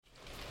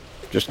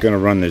Just going to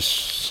run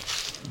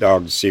this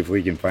dog to see if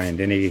we can find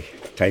any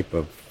type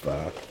of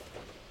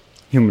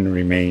human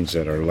remains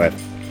that are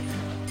left.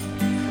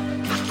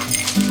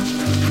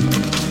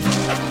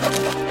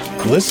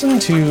 Listen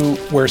to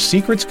Where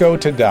Secrets Go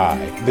to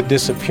Die, The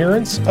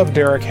Disappearance of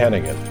Derek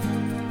Hennigan.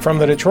 From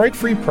the Detroit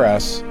Free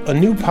Press, a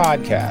new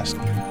podcast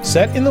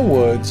set in the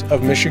woods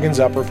of Michigan's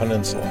Upper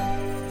Peninsula.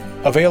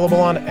 Available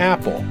on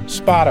Apple,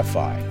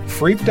 Spotify,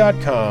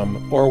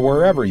 Freep.com, or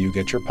wherever you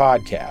get your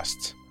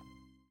podcasts.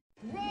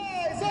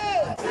 Rise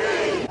up!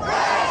 Free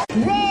press!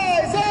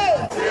 Rise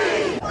up!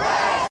 Free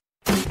press!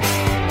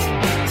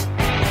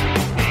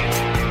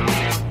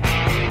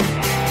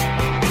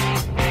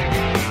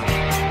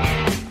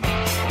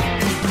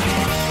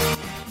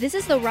 This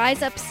is the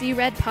Rise Up See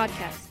Red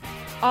podcast,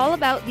 all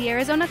about the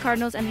Arizona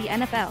Cardinals and the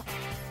NFL,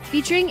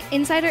 featuring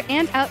insider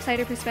and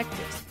outsider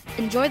perspectives.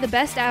 Enjoy the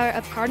best hour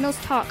of Cardinals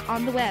talk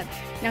on the web.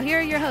 Now here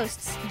are your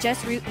hosts,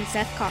 Jess Root and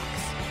Seth Cox.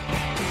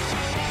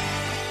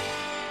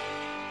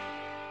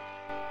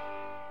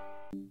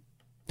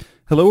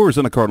 Hello,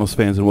 Arizona Cardinals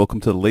fans, and welcome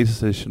to the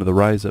latest edition of the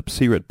Rise Up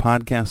See Red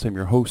podcast. I'm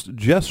your host,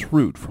 Jess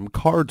Root from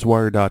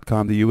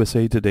CardsWire.com, the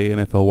USA Today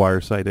NFL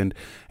Wire site, and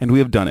we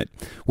have done it.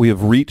 We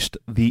have reached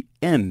the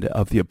end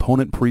of the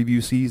opponent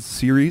preview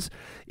series.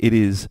 It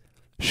is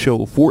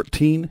show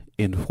 14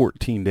 in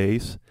 14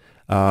 days,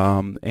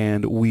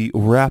 and we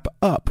wrap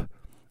up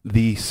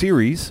the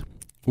series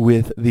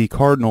with the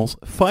Cardinals'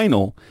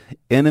 final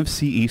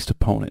NFC East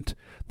opponent,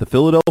 the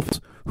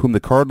Philadelphia, whom the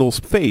Cardinals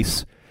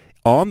face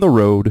on the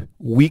road,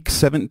 Week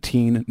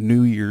 17,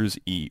 New Year's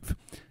Eve.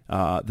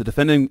 The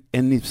defending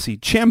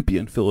NFC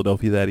champion,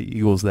 Philadelphia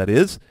Eagles, that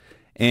is.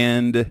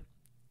 And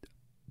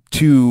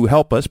to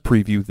help us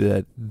preview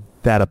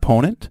that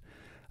opponent,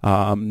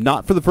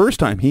 not for the first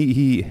time,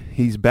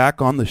 he's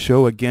back on the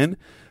show again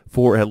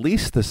for at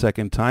least the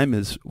second time,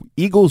 is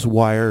Eagles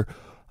Wire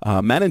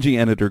managing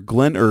editor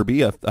Glenn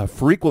Erby, a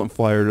frequent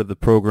flyer of the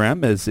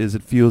program, as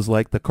it feels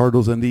like the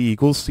Cardinals and the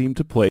Eagles seem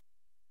to play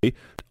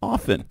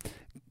often.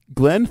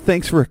 Glenn,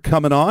 thanks for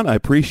coming on. I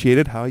appreciate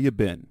it. How you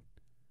been?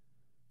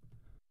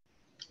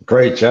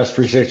 Great, Jess.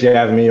 Appreciate you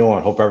having me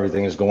on. Hope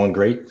everything is going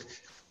great.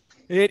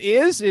 It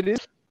is. You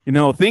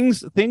know,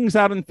 things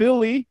out in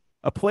Philly,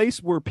 a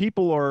place where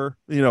people are,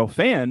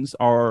 fans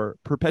are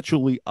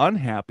perpetually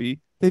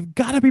unhappy. They've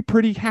got to be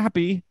pretty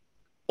happy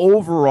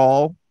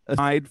overall,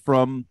 aside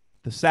from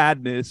the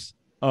sadness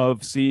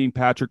of seeing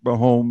Patrick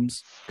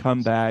Mahomes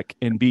come back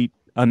and beat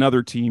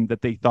another team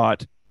that they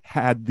thought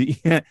had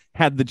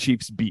the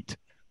Chiefs beat.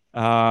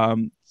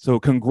 So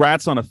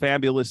congrats on a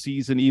fabulous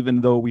season,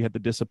 even though we had the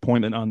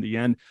disappointment on the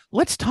end.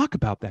 Let's talk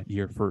about that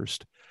year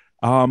first.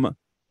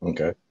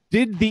 Okay.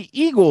 What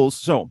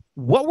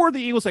were the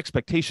Eagles'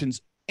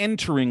 expectations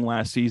entering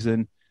last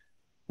season?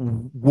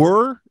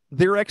 Were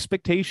their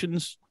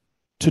expectations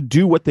to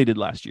do what they did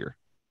last year?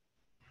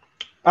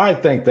 I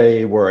think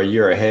they were a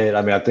year ahead.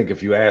 I mean, I think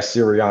if you ask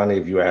Sirianni,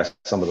 if you ask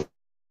some of the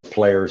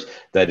players,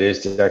 that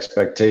is the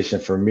expectation.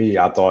 For me,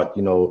 I thought,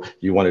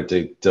 you wanted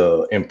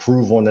to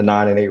improve on the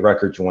 9-8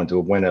 record. You wanted to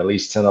win at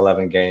least 10,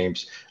 11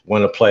 games,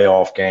 win a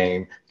playoff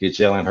game, get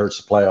Jalen Hurts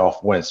a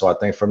playoff win. So I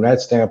think from that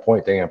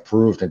standpoint, they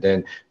improved. And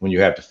then when you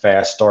have the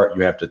fast start,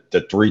 you have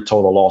the 3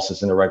 total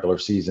losses in the regular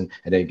season,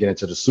 and then get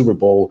into the Super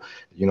Bowl.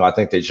 I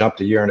think they jumped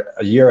a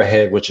year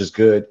ahead, which is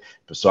good.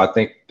 So I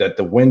think that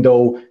the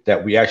window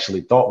that we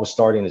actually thought was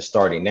starting is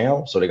starting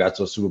now. So they got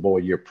to a Super Bowl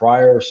a year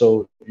prior.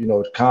 So,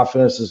 the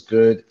confidence is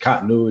good.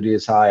 Continuity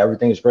is high.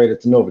 Everything is great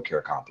at the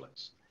NovaCare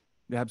complex.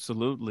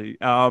 Absolutely.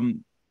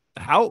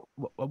 How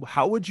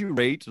would you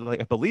rate, I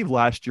believe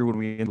last year when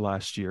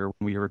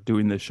we were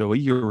doing this show a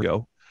year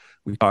ago,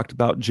 we talked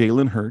about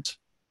Jalen Hurts.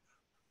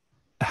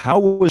 How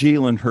was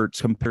Jalen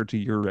Hurts compared to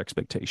your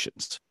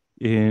expectations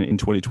in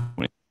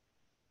 2020?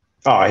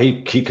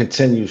 He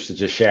continues to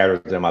just shatter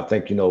them. I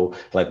think,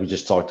 like we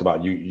just talked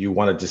about, you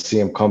wanted to see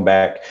him come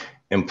back,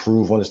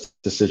 improve on his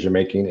decision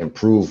making,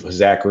 improve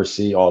his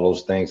accuracy, all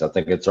those things. I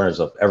think in terms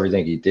of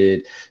everything he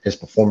did, his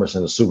performance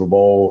in the Super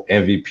Bowl,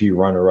 MVP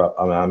runner-up.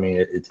 I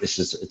mean,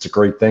 it's a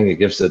great thing. It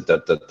gives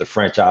the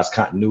franchise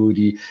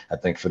continuity. I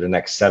think for the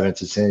next 7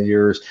 to 10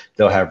 years,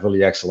 they'll have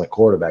really excellent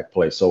quarterback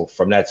play. So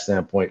from that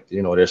standpoint,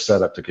 they're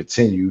set up to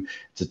continue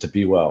to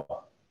be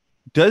well.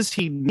 Do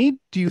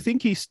you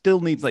think he still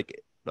needs,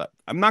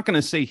 I'm not going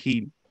to say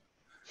he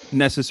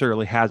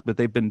necessarily has, but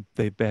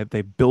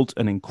they've built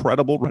an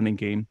incredible running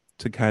game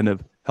to kind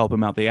of help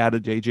him out. They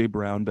added AJ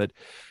Brown, but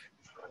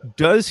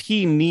does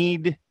he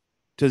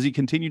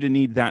continue to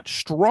need that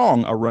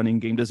strong a running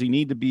game? Does he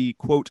need to be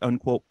quote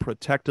unquote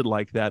protected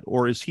like that?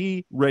 Or is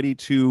he ready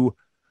to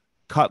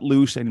cut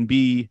loose and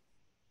be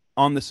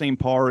on the same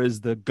par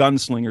as the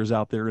gunslingers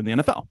out there in the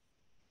NFL?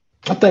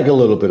 I think a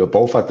little bit of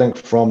both. I think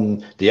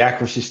from the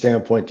accuracy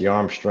standpoint, the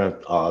arm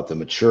strength, the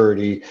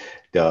maturity,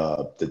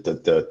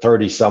 the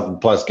 30-something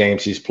plus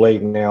games he's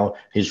played now,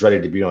 he's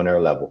ready to be on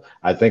their level.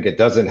 I think it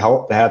doesn't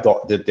help to have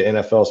the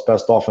NFL's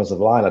best offensive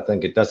line. I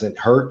think it doesn't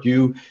hurt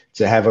you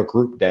to have a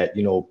group that,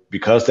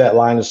 because that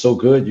line is so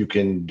good, you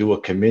can do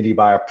a committee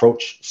by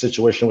approach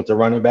situation with the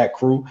running back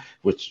crew,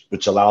 which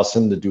allows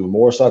him to do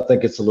more. So I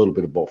think it's a little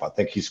bit of both. I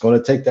think he's going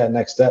to take that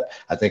next step.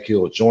 I think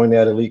he'll join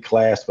that elite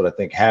class, but I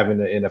think having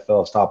the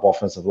NFL's top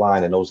offensive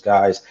line and those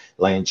guys,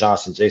 Lane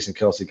Johnson, Jason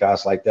Kelsey,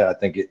 guys like that, I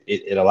think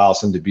it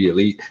allows him to be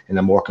elite and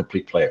a more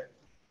complete player.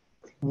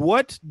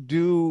 What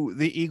do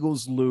the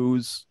Eagles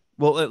lose?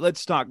 Well,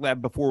 let's talk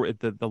that before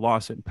the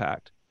loss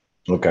impact.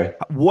 Okay.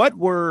 What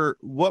were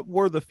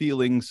the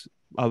feelings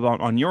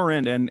on your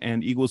end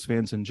and Eagles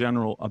fans in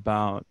general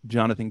about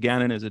Jonathan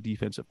Gannon as a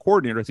defensive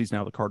coordinator, as he's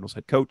now the Cardinals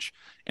head coach,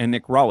 and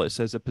Nick Rallis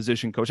as a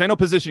position coach? I know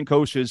position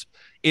coaches,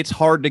 it's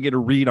hard to get a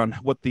read on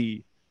what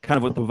the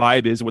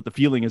vibe is, what the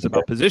feeling is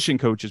about position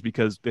coaches,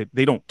 because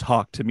they don't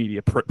talk to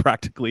media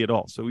practically at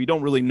all. So we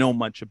don't really know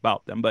much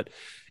about them. But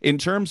in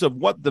terms of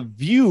what the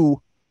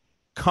view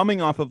coming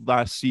off of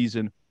last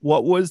season,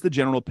 what was the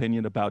general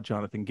opinion about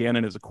Jonathan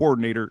Gannon as a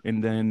coordinator,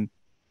 and then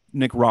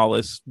Nick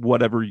Rallis,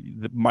 whatever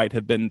that might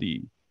have been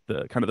the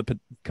kind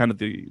of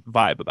the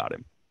vibe about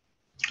him?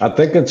 I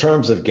think in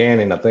terms of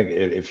Gannon, I think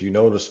if you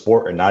know the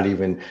sport, and not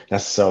even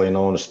necessarily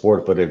knowing the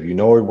sport, but if you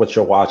know what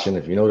you're watching,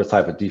 if you know the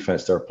type of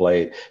defense they're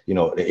played,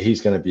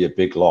 he's going to be a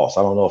big loss.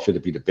 I don't know if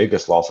it'd be the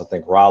biggest loss. I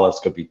think Rallis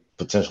could be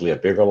potentially a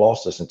bigger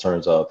loss just in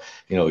terms of,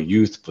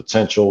 youth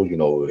potential.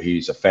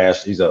 He's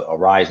a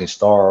rising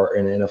star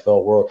in the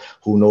NFL world.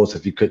 Who knows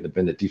if he couldn't have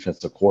been the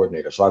defensive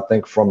coordinator? So I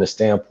think from the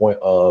standpoint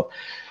of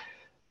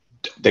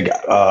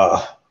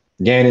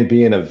Gannon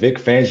being a Vic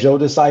Fangio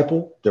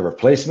disciple, the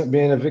replacement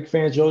being a Vic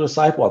Fangio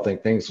disciple, I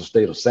think things will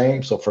stay the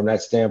same. So from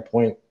that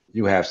standpoint,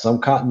 you have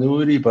some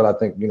continuity, but I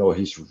think,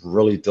 he's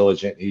really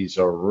diligent. He's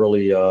a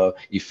really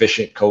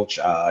efficient coach.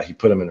 He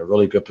put him in a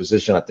really good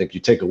position. I think you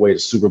take away the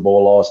Super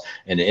Bowl loss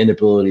and the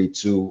inability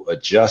to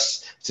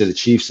adjust to the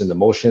Chiefs and the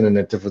motion and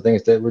the different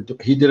things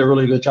he did a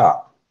really good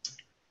job.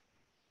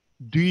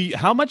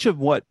 How much of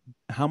what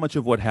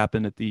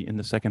happened in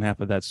the second half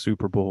of that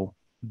Super Bowl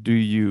do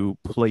you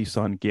place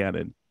on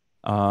Gannon?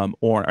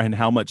 And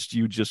how much do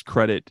you just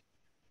credit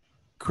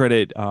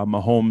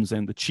Mahomes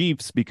and the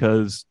Chiefs,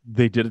 because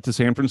they did it to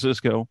San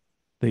Francisco,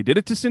 they did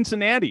it to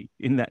Cincinnati,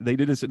 in that they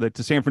did it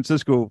to San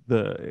Francisco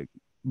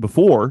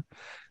before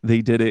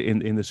they did it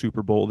in the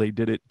Super Bowl, they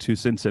did it to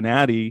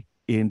Cincinnati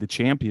in the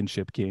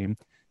championship game.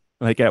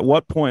 Like, at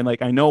what point,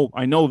 like, I know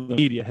the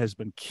media has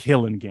been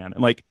killing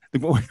Gannon. Like,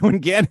 when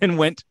Gannon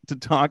went to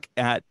talk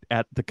at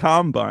the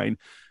Combine,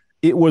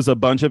 it was a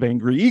bunch of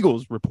angry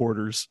Eagles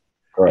reporters.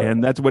 Right.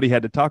 And that's what he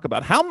had to talk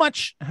about. How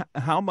much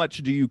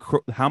do you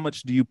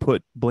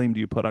put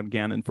on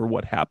Gannon for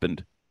what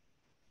happened?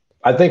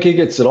 I think he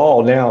gets it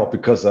all now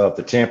because of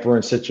the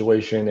tampering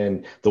situation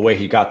and the way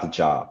he got the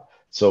job.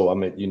 So, I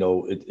mean,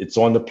 it's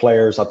on the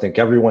players. I think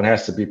everyone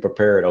has to be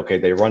prepared. Okay,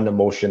 they run the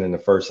motion in the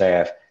first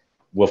half.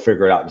 We'll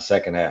figure it out in the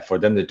second half. For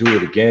them to do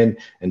it again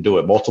and do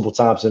it multiple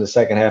times in the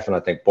second half, and I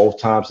think both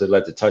times they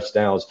led to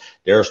touchdowns,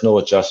 there's no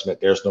adjustment,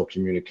 there's no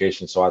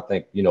communication. So I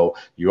think,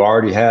 you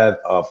already have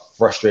a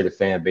frustrated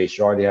fan base,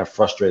 you already have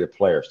frustrated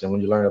players. Then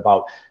when you learn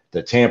about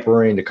the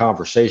tampering, the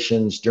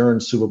conversations during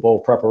Super Bowl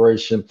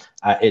preparation,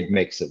 it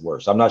makes it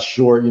worse. I'm not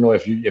sure,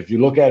 if you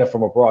look at it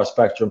from a broad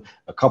spectrum,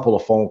 a couple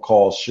of phone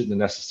calls shouldn't have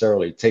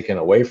necessarily taken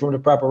away from the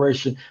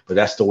preparation, but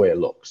that's the way it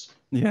looks.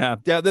 Yeah.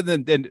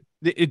 Then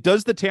it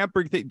does the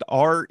tampering thing.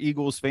 Are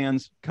Eagles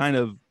fans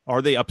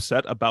are they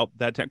upset about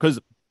that? Because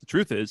the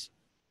truth is,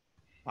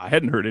 I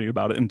hadn't heard anything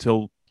about it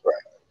until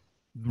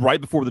right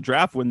before the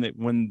draft, when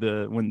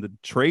the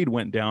trade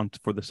went down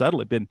for the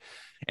settle.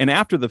 And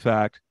after the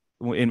fact,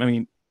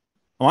 Monty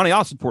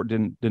Ossenfort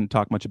didn't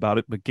talk much about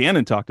it, but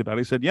Gannon talked about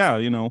it. He said, yeah,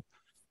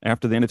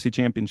 after the NFC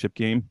Championship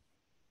game,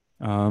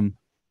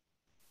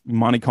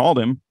 Monty called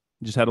him,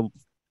 just had a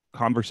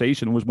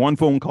conversation. It was one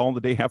phone call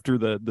the day after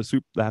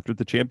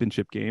the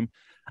championship game.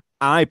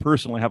 I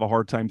personally have a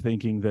hard time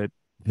thinking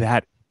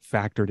that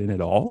factored in at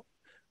all.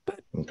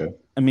 But okay.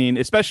 I mean,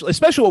 especially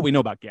what we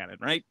know about Gannon,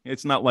 right?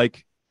 It's not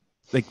like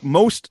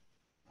most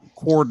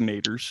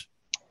coordinators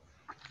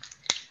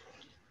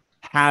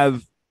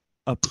have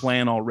a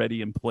plan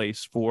already in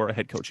place for a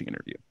head coaching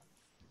interview.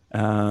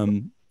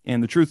 And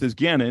the truth is,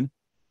 Gannon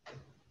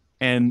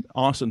and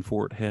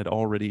Ossenfort had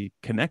already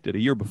connected a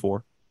year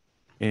before.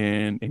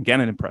 And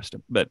Gannon impressed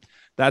him, but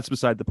that's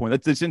beside the point.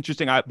 That's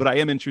interesting. But I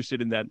am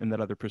interested in that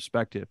other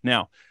perspective.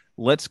 Now,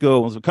 let's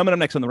go. Coming up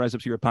next on the Rise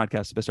Up Zero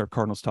podcast, the best our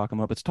Cardinals talk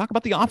about. Let's talk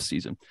about the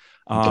offseason.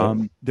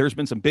 There's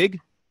been some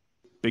big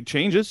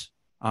changes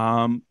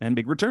and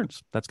big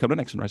returns. That's coming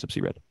next on Rise Up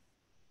Red.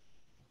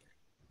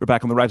 We're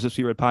back on the Rise Up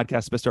Red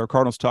podcast, the best our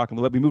Cardinals talk on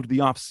the web. We moved to the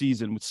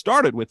offseason. It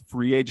started with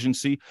free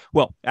agency.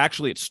 Well,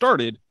 actually, it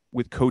started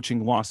with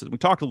coaching losses. We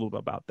talked a little bit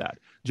about that.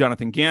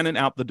 Jonathan Gannon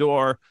out the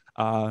door,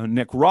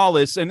 Nick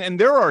Rallis. And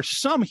there are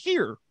some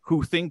here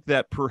who think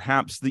that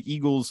perhaps the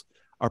Eagles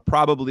are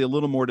probably a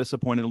little more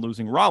disappointed in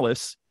losing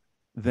Rallis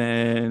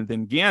than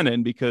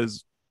Gannon,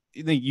 because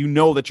you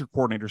know that your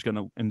coordinator is going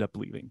to end up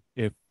leaving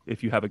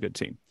if you have a good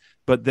team.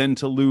 But then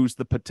to lose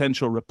the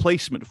potential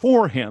replacement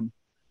for him,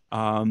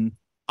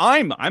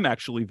 I'm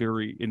actually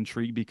very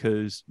intrigued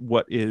because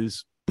what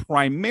is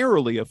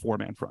primarily a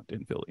 4-man front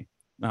in Philly.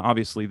 Now,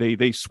 obviously,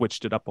 they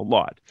switched it up a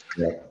lot.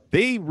 Yeah.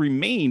 They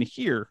remain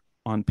here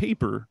on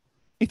paper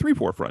a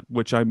 3-4 front,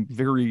 which I'm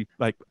very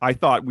I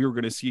thought we were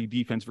going to see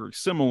defense very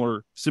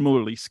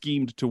similarly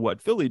schemed to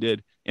what Philly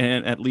did,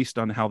 and at least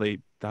on how they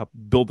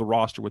build the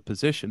roster with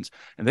positions.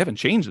 And they haven't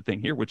changed the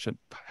thing here, which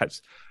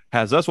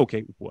has us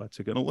okay. What's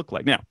it going to look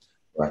like now?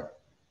 Right.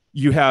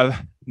 You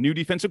have new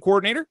defensive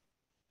coordinator.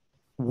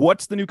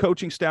 What's the new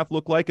coaching staff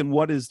look like, and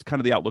what is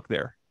kind of the outlook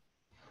there?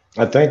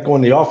 I think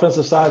on the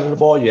offensive side of the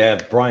ball, you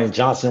have Brian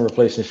Johnson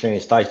replacing Shane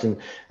Steichen.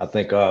 I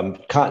think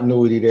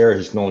continuity there.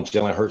 He's known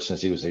Jalen Hurts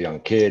since he was a young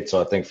kid. So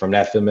I think from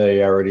that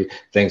familiarity,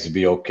 things would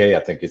be okay. I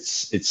think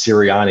it's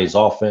Sirianni's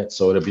offense.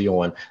 So it'll be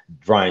on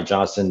Brian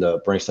Johnson to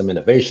bring some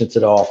innovation to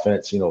the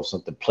offense,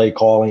 something play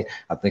calling.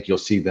 I think you'll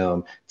see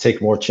them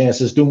take more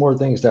chances, do more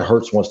things that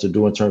Hurts wants to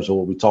do in terms of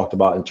what we talked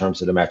about in terms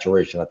of the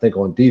maturation. I think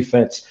on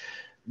defense,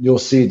 you'll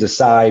see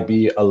Desai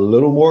be a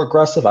little more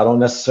aggressive. I don't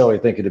necessarily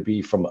think it'd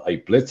be from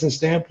a blitzing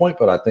standpoint,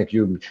 but I think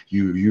you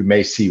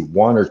may see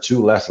one or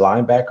two less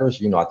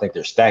linebackers. I think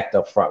they're stacked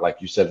up front,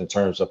 like you said, in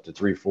terms of the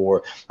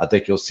 3-4. I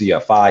think you'll see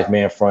a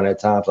 5-man front at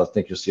times. I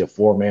think you'll see a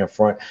 4-man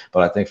front.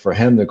 But I think for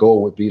him, the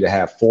goal would be to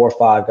have 4 or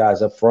 5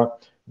 guys up front,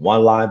 one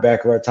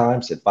linebacker at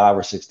times, and 5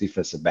 or 6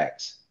 defensive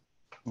backs.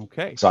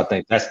 Okay. So I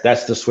think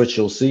that's the switch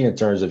you'll see in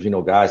terms of,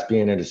 guys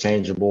being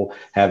interchangeable,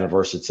 having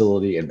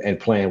versatility, and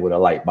playing with a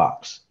light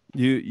box.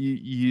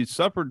 You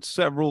suffered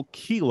several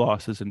key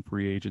losses in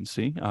free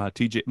agency.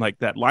 TJ, like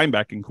that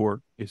linebacking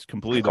core is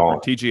completely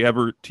different.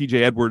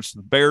 TJ Edwards to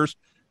the Bears.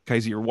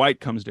 Kaiser White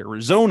comes to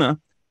Arizona,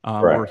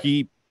 where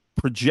he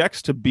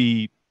projects to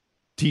be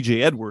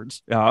TJ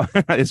Edwards,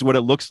 is what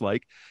it looks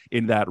like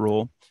in that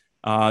role.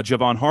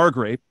 Javon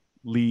Hargrave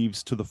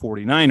leaves to the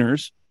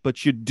 49ers,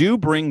 but you do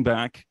bring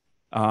back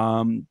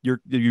Darius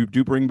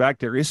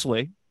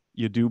Slay.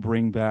 You do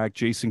bring back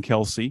Jason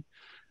Kelsey.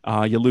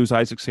 You lose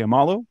Isaac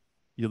Seumalo.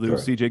 You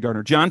lose C.J.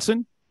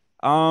 Gardner-Johnson.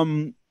 How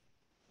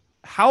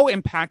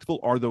impactful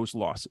are those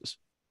losses?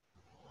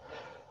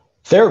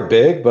 They're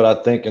big, but I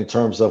think in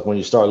terms of when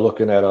you start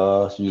looking at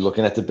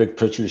the big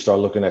picture, you start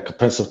looking at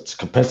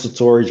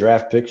compensatory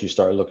draft picks, you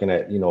start looking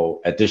at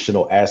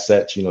additional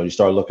assets. You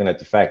start looking at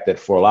the fact that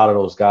for a lot of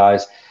those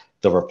guys,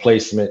 the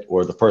replacement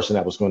or the person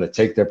that was going to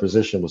take their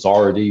position was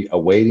already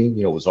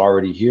awaiting, was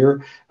already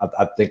here.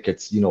 I think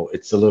it's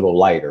a little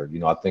lighter.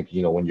 I think,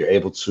 when you're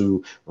able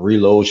to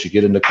reload, you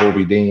get into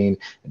Kobe Dean,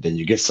 and then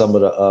you get some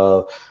of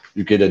the,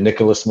 you get a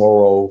Nicholas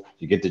Morrow,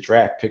 you get the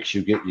draft picks,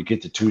 you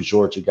get the 2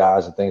 Georgia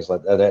guys and things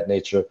like that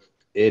nature.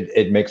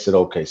 It makes it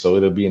okay. So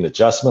it'll be an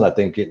adjustment. I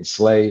think getting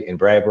Slay and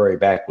Bradbury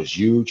back was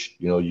huge.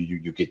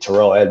 You get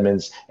Terrell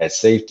Edmonds at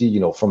safety,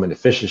 from an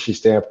efficiency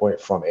standpoint,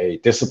 from a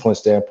discipline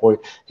standpoint,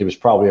 he was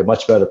probably a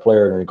much better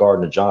player than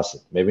Gardner-Johnson.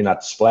 Maybe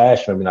not the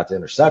splash, maybe not the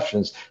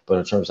interceptions, but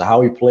in terms of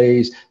how he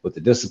plays, with the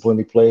discipline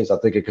he plays, I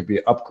think it could be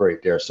an upgrade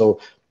there. So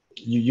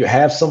you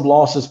have some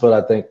losses, but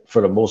I think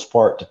for the most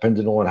part,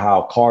 depending on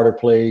how Carter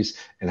plays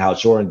and how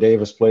Jordan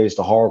Davis plays,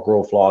 the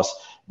Hargrove loss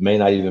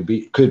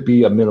could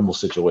be a minimal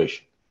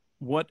situation.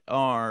 Who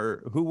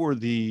were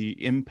the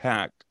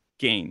impact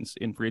gains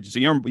in free agency?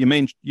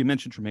 You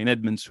mentioned Tremaine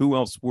Edmonds. Who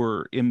else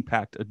were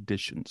impact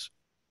additions?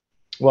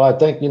 Well, I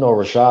think,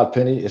 Rashad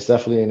Penny is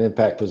definitely an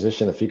impact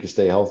position if he can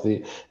stay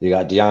healthy. You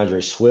got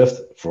DeAndre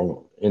Swift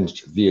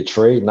via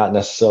trade, not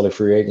necessarily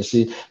free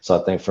agency. So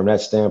I think from that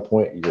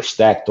standpoint, you're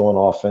stacked on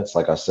offense.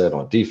 Like I said,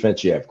 on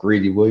defense, you have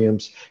Greedy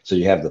Williams. So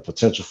you have the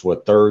potential for a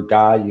third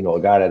guy, a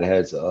guy that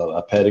has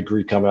a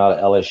pedigree coming out of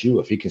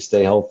LSU. If he can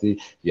stay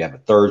healthy, you have a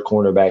third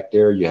cornerback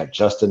there. You have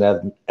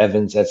Justin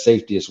Evans at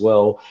safety as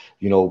well.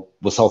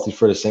 Was healthy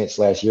for the Saints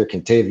last year.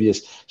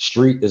 Kentavious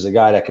Street is a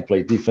guy that can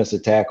play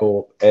defensive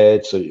tackle,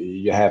 edge. So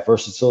you have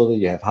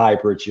versatility, you have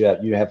hybrids, you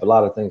have a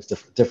lot of things,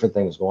 different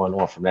things going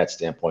on from that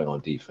standpoint on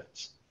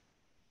defense.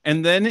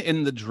 And then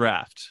in the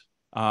draft,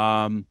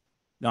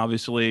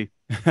 obviously,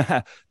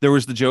 there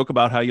was the joke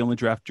about how you only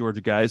draft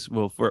Georgia guys.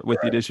 Well, with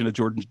the addition of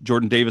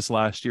Jordan Davis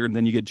last year, and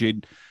then you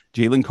get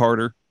Jalen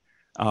Carter.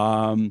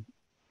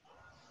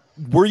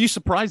 Were you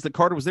surprised that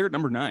Carter was there at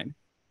number 9?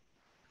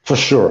 For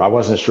sure. I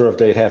wasn't sure if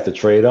they'd have to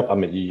trade up. I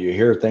mean, you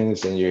hear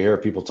things and you hear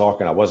people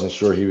talking. I wasn't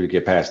sure he would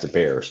get past the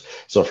Bears.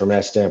 So from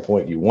that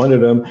standpoint, you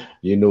wanted him.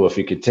 You knew if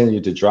he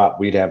continued to drop,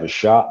 we'd have a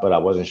shot, but I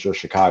wasn't sure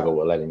Chicago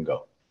would let him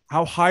go.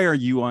 How high are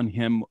you on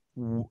him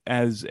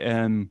as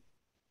a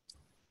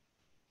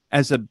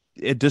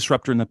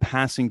disruptor in the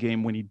passing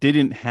game when he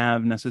didn't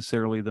have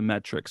necessarily the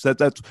metrics?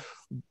 That's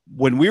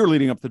when we were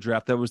leading up the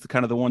draft. That was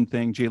the one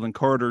thing. Jalen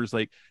Carter's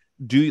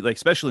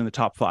especially in the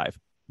top 5.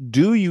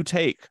 Do you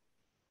take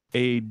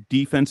a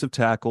defensive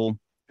tackle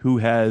who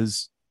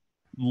has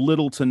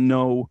little to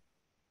no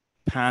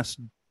pass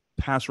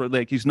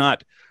like he's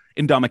not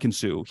Ndamukong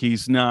Suh,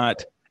 he's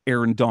not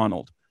Aaron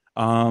Donald?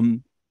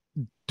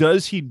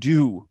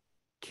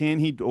 Can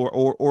he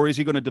or is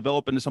he going to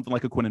develop into something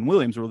like a Quinnen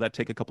Williams, or will that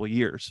take a couple of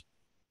years?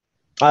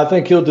 I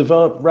think he'll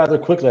develop rather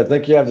quickly. I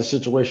think you have the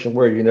situation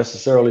where you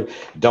necessarily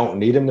don't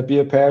need him to be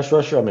a pass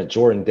rusher. I mean,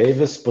 Jordan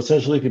Davis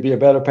potentially could be a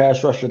better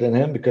pass rusher than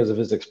him because of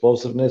his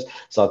explosiveness.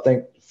 So I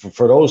think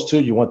for those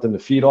two, you want them to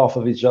feed off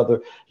of each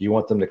other. You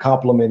want them to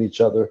complement each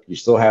other. You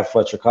still have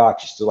Fletcher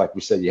Cox. You still, like we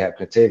said, you have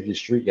Contavious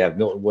Street. You have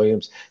Milton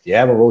Williams. You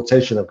have a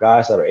rotation of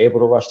guys that are able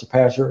to rush the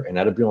passer, and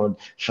that'll be on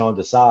Sean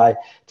Desai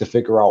to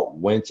figure out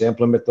when to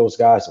implement those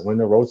guys and when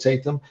to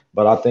rotate them.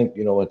 But I think,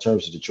 in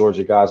terms of the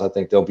Georgia guys, I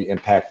think they'll be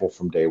impactful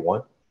from day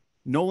one.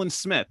 Nolan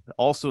Smith,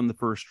 also in the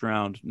first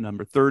round,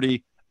 number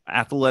 30,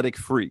 athletic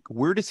freak.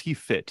 Where does he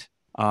fit?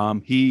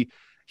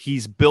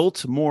 He's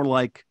built more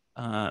like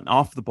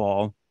off the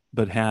ball,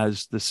 but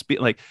has the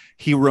speed. Like,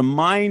 he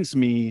reminds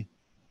me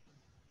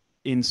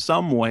in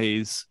some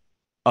ways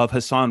of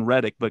Hassan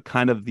Reddick, but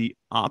kind of the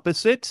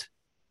opposite.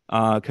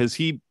 Because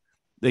he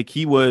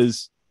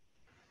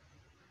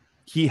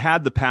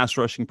had the pass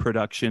rushing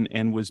production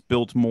and was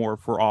built more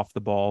for off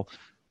the ball.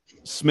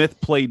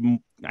 Smith played,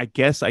 I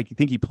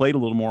think he played a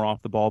little more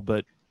off the ball,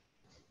 but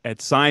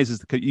at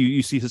size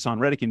you see Hassan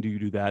Reddick and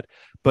do that.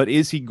 But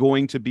is he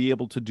going to be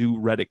able to do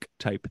Reddick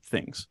type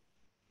things?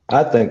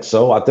 I think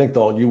so. I think,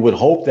 though, you would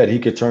hope that he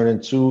could turn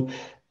into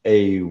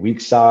a weak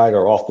side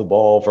or off the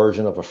ball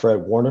version of a Fred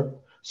Warner.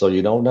 So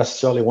you don't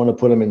necessarily want to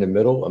put him in the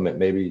middle. I mean,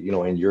 maybe,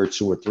 in year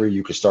 2 or 3,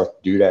 you could start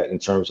to do that in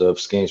terms of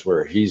schemes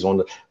where he's on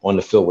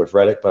the field with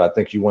Reddick. But I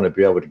think you want to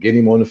be able to get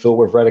him on the field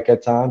with Reddick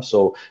at times.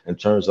 So in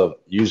terms of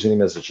using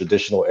him as a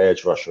traditional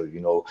edge rusher,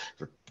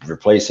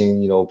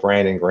 replacing,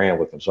 Brandon Graham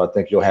with him. So I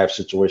think you'll have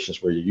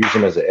situations where you use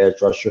him as an edge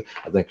rusher.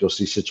 I think you'll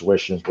see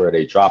situations where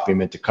they drop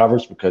him into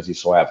covers because he's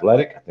so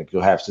athletic. I think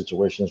you'll have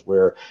situations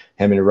where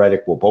him and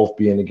Reddick will both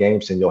be in the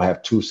games, and you'll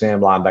have 2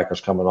 Sam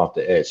linebackers coming off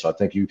the edge. So I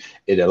think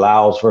it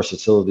allows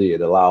versatility.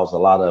 It allows a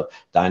lot of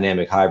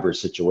dynamic hybrid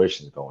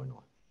situations going on.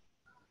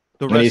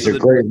 And he's a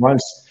great run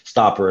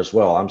stopper as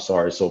well. I'm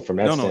sorry. So from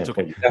that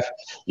standpoint,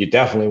 you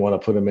definitely want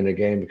to put him in the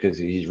game because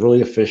he's really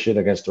efficient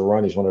against the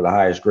run. He's one of the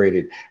highest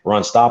graded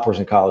run stoppers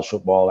in college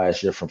football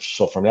last year.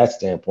 So from that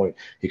standpoint,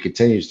 he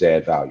continues to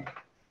add value.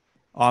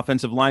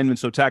 Offensive lineman,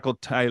 so tackle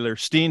Tyler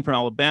Steen from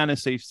Alabama,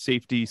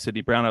 safety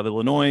Sidney Brown out of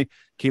Illinois,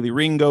 Kaylee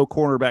Ringo,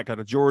 cornerback out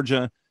of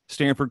Georgia,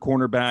 Stanford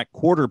quarterback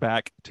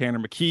Tanner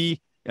McKee.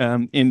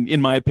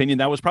 In my opinion,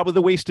 that was probably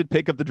the wasted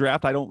pick of the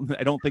draft. I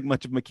don't think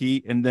much of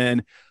McKee. And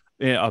then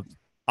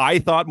I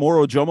thought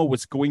Moro Ojomo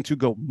was going to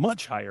go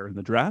much higher in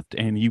the draft,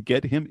 and you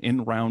get him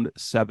in round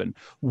 7.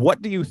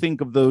 What do you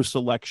think of those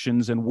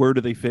selections, and where do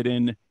they fit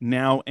in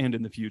now and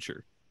in the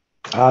future?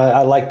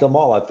 I like them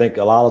all. I think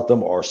a lot of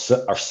them are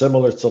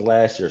similar to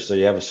last year. So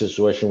you have a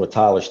situation with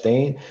Tyler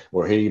Steen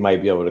where he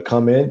might be able to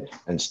come in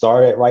and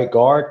start at right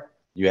guard.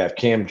 You have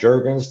Cam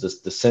Jurgens,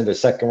 the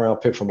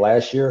second-round pick from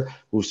last year,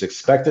 who's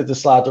expected to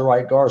slide to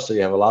right guard. So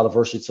you have a lot of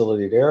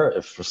versatility there.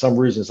 If for some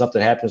reason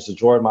something happens to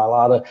Jordan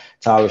Mailata,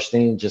 Tyler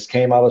Steen just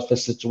came out of a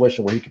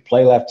situation where he could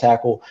play left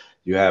tackle.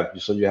 You have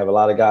a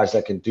lot of guys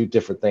that can do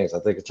different things. I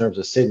think in terms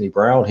of Sidney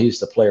Brown, he's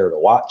the player to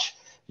watch.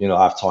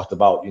 I've talked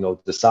about,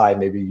 Desai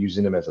maybe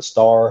using him as a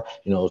star,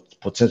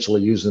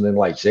 potentially using him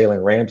like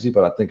Jalen Ramsey,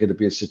 but I think it'll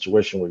be a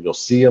situation where you'll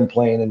see him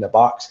playing in the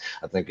box.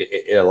 I think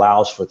it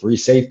allows for 3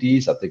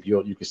 safeties. I think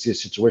you can see a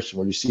situation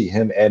where you see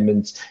him,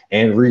 Edmonds,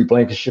 and Reed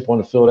Blankenship on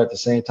the field at the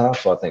same time.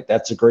 So I think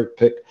that's a great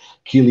pick.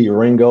 Keely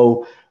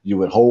Ringo, you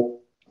would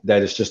hope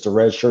that it's just a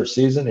red shirt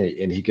season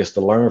and he gets to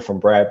learn from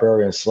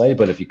Bradbury and Slay.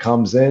 But if he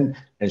comes in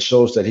and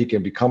shows that he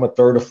can become a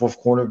 3rd or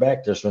 4th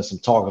cornerback, there's been some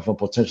talk of him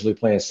potentially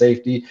playing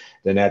safety,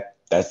 then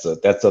that's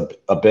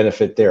a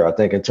benefit there. I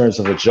think in terms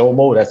of a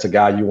Jomo, that's a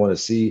guy you want to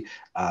see.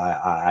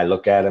 I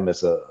look at him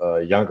as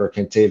a younger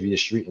Contavious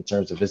Street in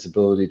terms of his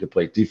ability to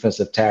play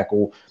defensive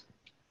tackle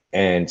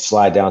and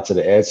slide down to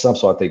the edge some.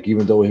 So I think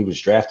even though he was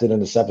drafted in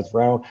the 7th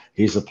round,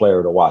 he's a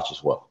player to watch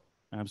as well.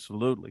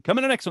 Absolutely.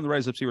 Coming up next on the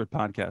Rise Up C-Red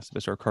podcast,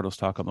 Mr. Cardinals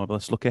talk on.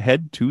 Let's look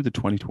ahead to the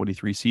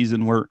 2023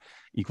 season where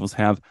Eagles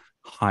have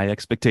high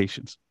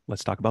expectations.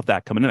 Let's talk about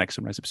that coming up next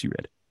on Rise Up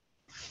C-Red.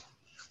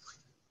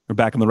 We're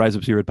back on the Rise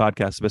Up C-Red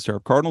podcast,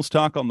 Mr. Cardinals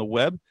talk on the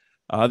web.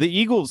 The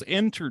Eagles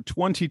enter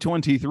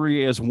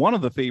 2023 as one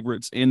of the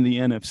favorites in the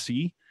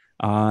NFC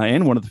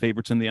and one of the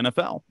favorites in the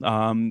NFL.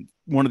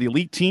 One of the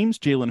elite teams,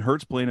 Jalen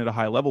Hurts, playing at a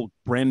high level,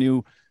 brand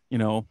new,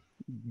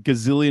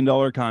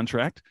 gazillion-dollar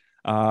contract.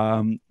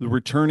 The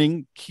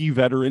returning key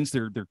veterans,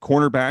 they're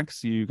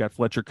cornerbacks. You got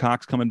Fletcher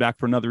Cox coming back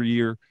for another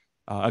year,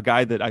 a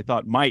guy that I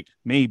thought might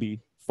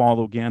maybe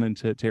follow Gannon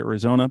to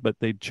Arizona, but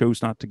they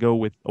chose not to go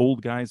with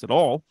old guys at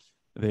all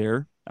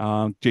there.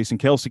 Jason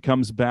Kelce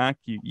comes back.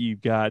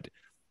 You've got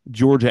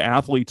Georgia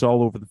athletes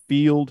all over the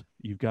field.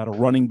 You've got a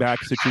running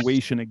back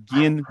situation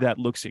again that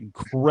looks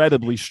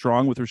incredibly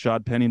strong with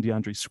Rashad Penny and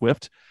DeAndre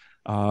Swift.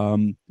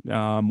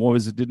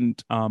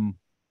 Didn't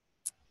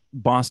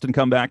Boston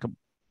come back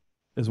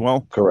as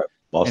well? Correct.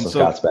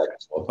 Scott's back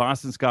as well.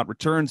 Boston Scott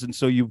returns, and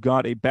so you've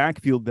got a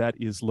backfield that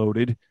is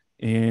loaded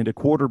and a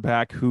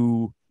quarterback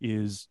who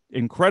is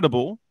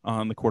incredible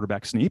on the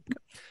quarterback sneak,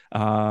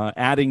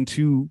 adding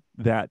to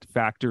that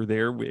factor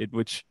there,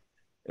 which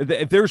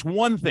if there's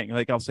one thing,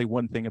 like I'll say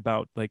one thing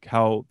about like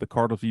how the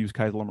Cardinals use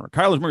Kyler Murray.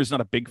 Kyler Murray is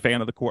not a big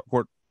fan of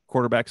the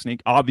quarterback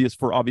sneak.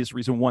 For obvious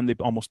reason. One, they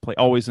almost play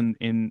always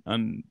in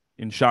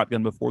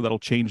shotgun before. That'll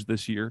change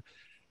this year,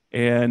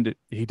 and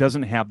he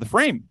doesn't have the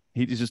frame.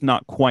 He's just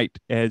not quite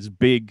as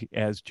big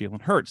as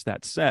Jalen Hurts.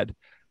 That said,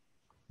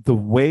 the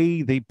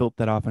way they built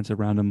that offense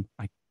around him,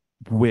 I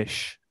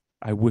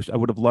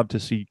would have loved to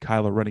see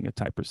Kyler running a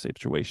type of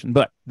situation.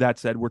 But that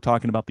said, we're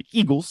talking about the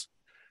Eagles,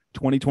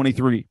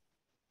 2023.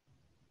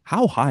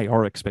 How high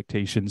are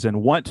expectations,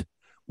 and what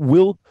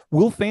will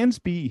fans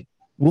be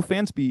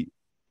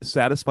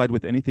satisfied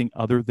with anything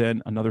other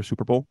than another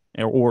Super Bowl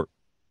or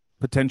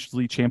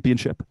potentially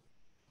championship?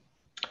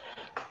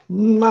 I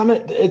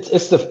mean,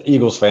 it's the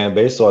Eagles fan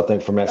base, so I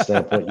think from that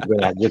standpoint,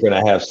 you're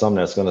gonna have some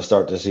that's gonna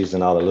start the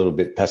season out a little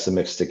bit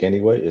pessimistic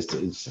anyway. It's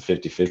a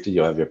 50-50.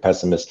 You'll have your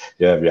pessimists,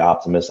 you'll have your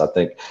optimists. I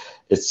think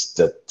it's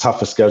the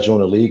toughest schedule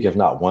in the league, if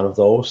not one of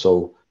those.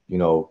 So,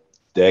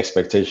 the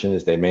expectation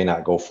is they may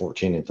not go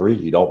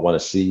 14-3. You don't want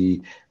to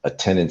see a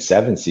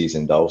 10-7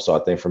 season though. So I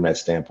think from that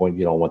standpoint,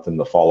 you don't want them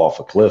to fall off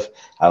a cliff.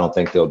 I don't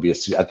think there'll be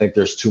I think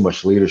there's too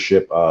much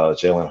leadership,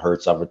 Jalen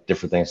Hurts, other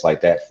different things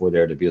like that for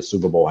there to be a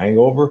Super Bowl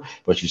hangover,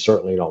 but you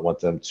certainly don't want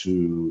them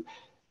to,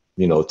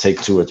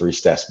 take 2 or 3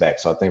 steps back.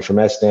 So I think from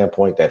that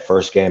standpoint, that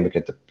first game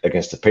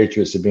against the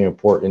Patriots would be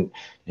important.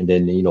 And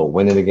then,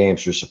 winning the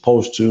games you're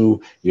supposed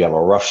to. You have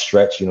a rough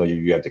stretch.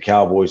 You have the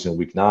Cowboys in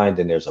week 9,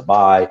 then there's a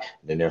bye.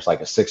 And then there's like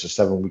a 6 or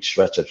 7 week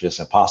stretch of just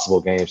impossible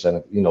games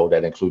that,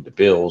 that include the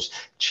Bills,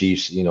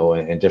 Chiefs,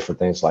 and different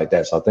things like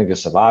that. So I think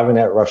it's surviving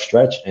that rough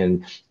stretch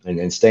and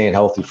staying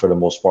healthy for the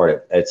most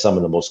part at some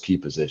of the most key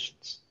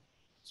positions.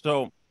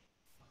 So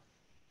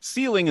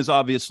ceiling is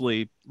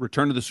obviously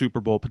return to the Super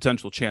Bowl,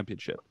 potential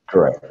championship.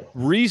 Correct.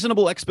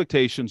 Reasonable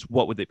expectations,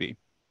 what would they be?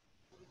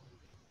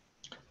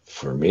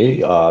 For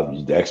me,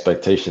 the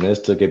expectation is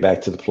to get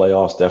back to the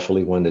playoffs,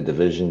 definitely win the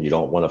division. You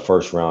don't want a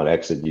first round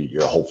exit.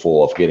 You're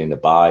hopeful of getting the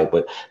bye,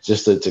 but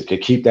just to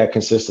keep that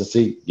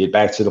consistency, get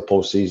back to the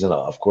postseason.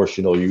 Of course,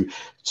 you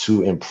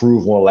to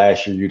improve on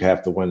last year, you'd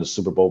have to win the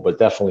Super Bowl, but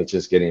definitely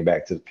just getting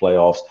back to the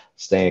playoffs,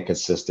 staying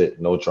consistent,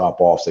 no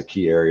drop offs at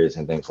key areas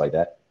and things like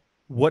that.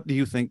 What do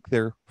you think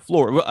their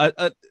floor?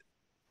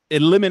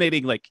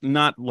 Eliminating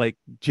not like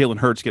Jalen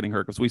Hurts getting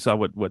hurt, because we saw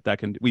what that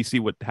can. We see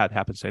what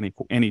happens to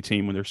any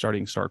team when their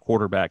star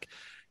quarterback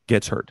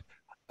gets hurt.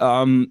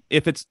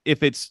 If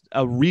it's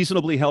a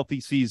reasonably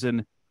healthy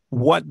season,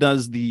 what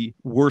does the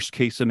worst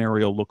case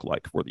scenario look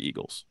like for the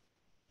Eagles?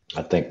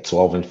 I think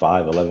 12-5,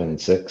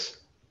 11-6,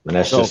 and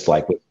that's just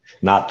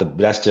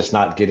that's just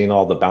not getting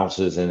all the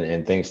bounces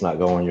and things not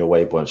going your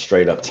way, but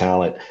straight up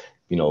talent.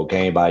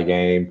 Game by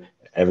game.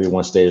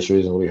 Everyone stays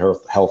reasonably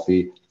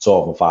healthy.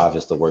 12-5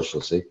 is the worst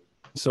you'll see.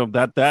 So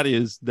that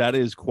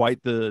is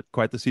quite the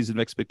season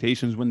of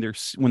expectations when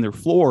their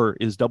floor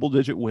is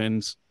double-digit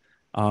wins,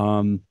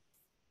 and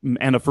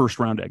a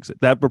first-round exit.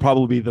 That would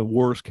probably be the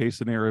worst case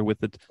scenario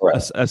with it.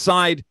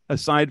 Aside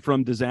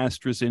from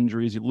disastrous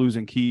injuries, you're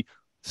losing key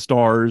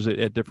stars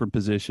at different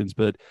positions,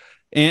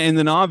 and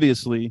then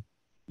obviously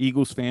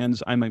Eagles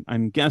fans,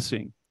 I'm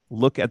guessing,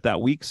 look at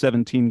that Week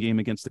 17 game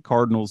against the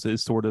Cardinals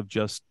as sort of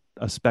just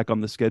a speck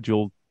on the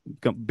schedule,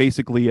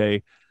 basically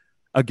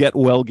a get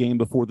well game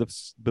before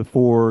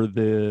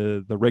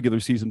the regular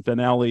season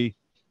finale.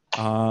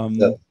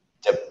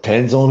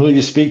 Depends on who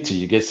you speak to.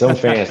 You get some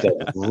fans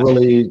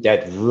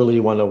that really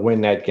want to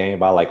win that game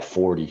by like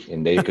 40,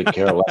 and they could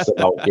care less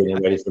about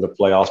getting ready for the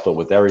playoffs. But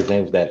with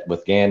everything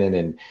with Gannon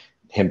and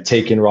him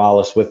taking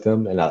Rollis with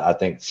him, and I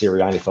think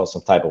Sirianni felt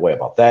some type of way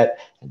about that,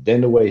 and then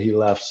the way he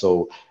left.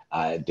 So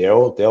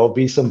there'll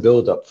be some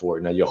buildup for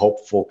it. Now you're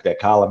hopeful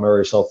that Kyler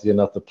Murray is healthy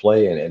enough to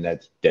play, and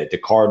that the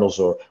Cardinals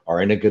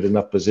are in a good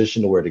enough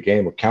position to where the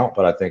game will count.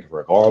 But I think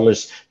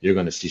regardless, you're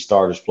going to see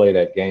starters play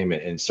that game,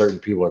 and certain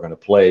people are going to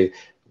play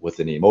with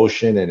an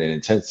emotion and an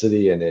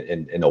intensity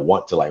and a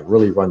want to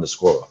really run the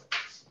score up.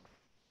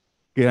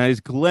 Guys,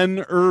 Glenn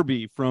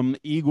Erby from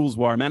Eagles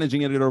Wire,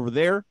 managing editor over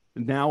there,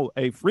 now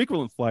a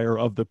frequent flyer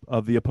of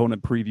the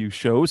opponent preview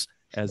shows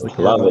as the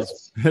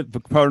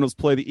Cardinals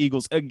play the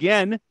Eagles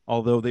again,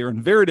 although they are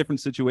in very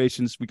different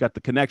situations. We got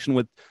the connection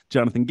with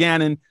Jonathan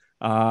Gannon,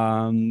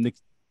 Nick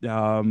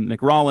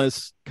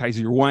Rollis,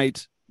 Kaiser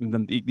White, and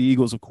then the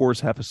Eagles, of course,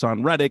 have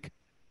Hassan Reddick,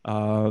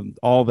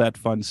 all that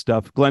fun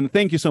stuff. Glenn,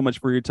 thank you so much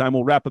for your time.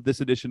 We'll wrap up this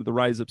edition of the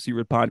Rise Up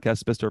C-Red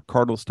podcast, best of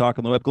Cardinals talk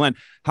on the web. Glenn,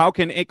 how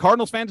can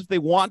Cardinals fans, if they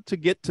want to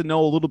get to know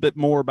a little bit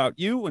more about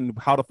you and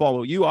how to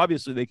follow you,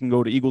 obviously they can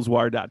go to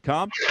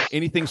eagleswire.com.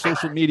 Anything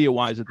social media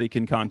wise that they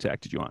can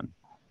contact you on?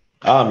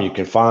 You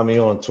can find me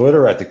on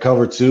Twitter at the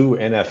Cover 2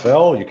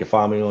 NFL. You can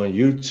find me on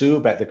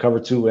YouTube at the Cover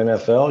 2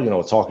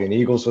 NFL, talking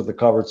Eagles with the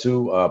Cover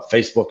 2,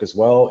 Facebook as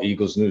well,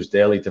 Eagles News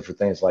Daily, different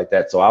things like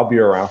that. So I'll be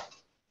around.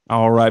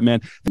 All right, man.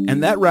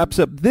 And that wraps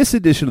up this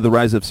edition of the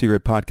Rise Up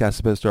C-Red podcast,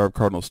 the best of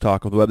Cardinals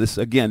talk on the web. This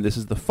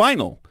is the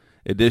final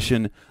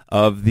edition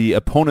of the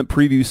opponent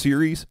preview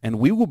series, and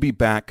we will be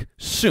back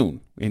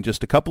soon. in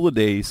just a couple of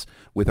days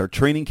with our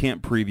training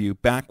camp preview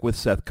back with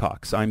Seth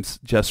Cox. I'm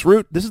Jess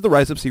Root. This is the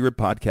Rise Up Sea Red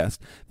podcast.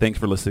 Thanks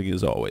for listening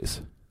as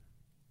always.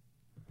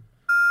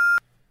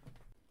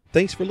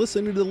 Thanks for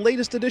listening to the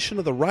latest edition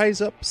of the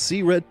Rise Up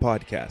Sea Red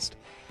podcast.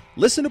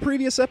 Listen to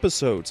previous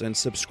episodes and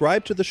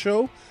subscribe to the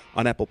show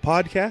on Apple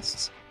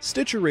Podcasts,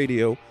 Stitcher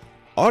Radio,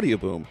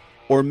 Audioboom,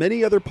 or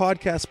many other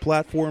podcast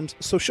platforms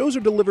so shows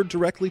are delivered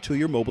directly to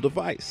your mobile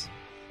device.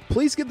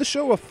 Please give the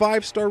show a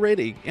 5-star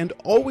rating and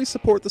always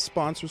support the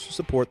sponsors who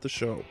support the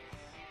show.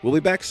 We'll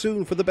be back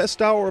soon for the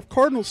best hour of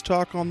Cardinals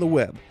talk on the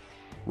web.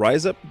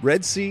 Rise up,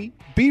 Red Sea,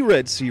 be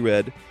Red Sea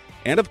Red,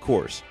 and of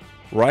course,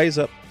 Rise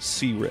Up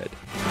Sea Red.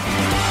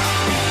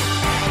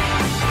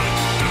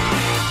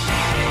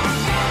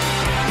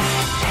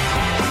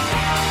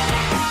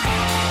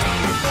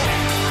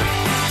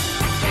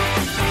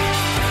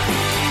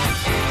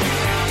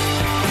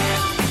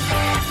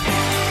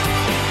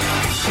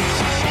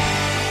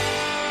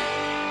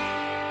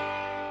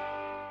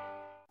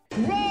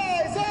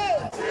 Rise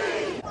up!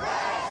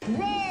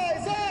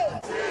 Rise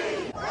up!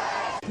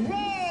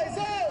 Rise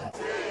up!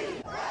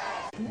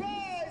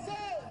 Rise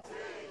up!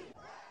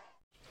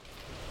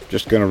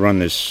 Just going to run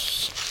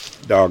this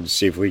dog to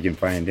see if we can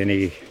find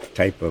any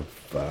type of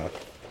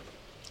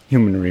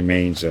human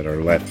remains that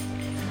are left.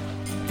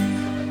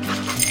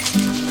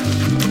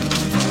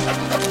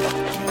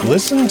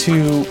 Listen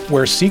to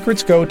Where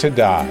Secrets Go to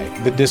Die,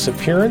 The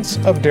Disappearance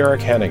of Derek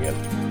Hennigan.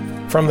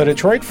 From the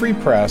Detroit Free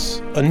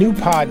Press, a new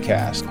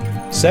podcast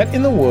set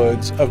in the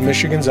woods of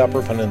Michigan's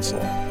Upper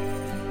Peninsula.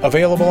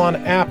 Available on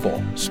Apple,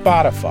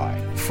 Spotify,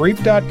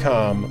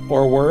 Freep.com,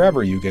 or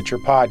wherever you get your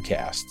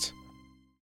podcasts.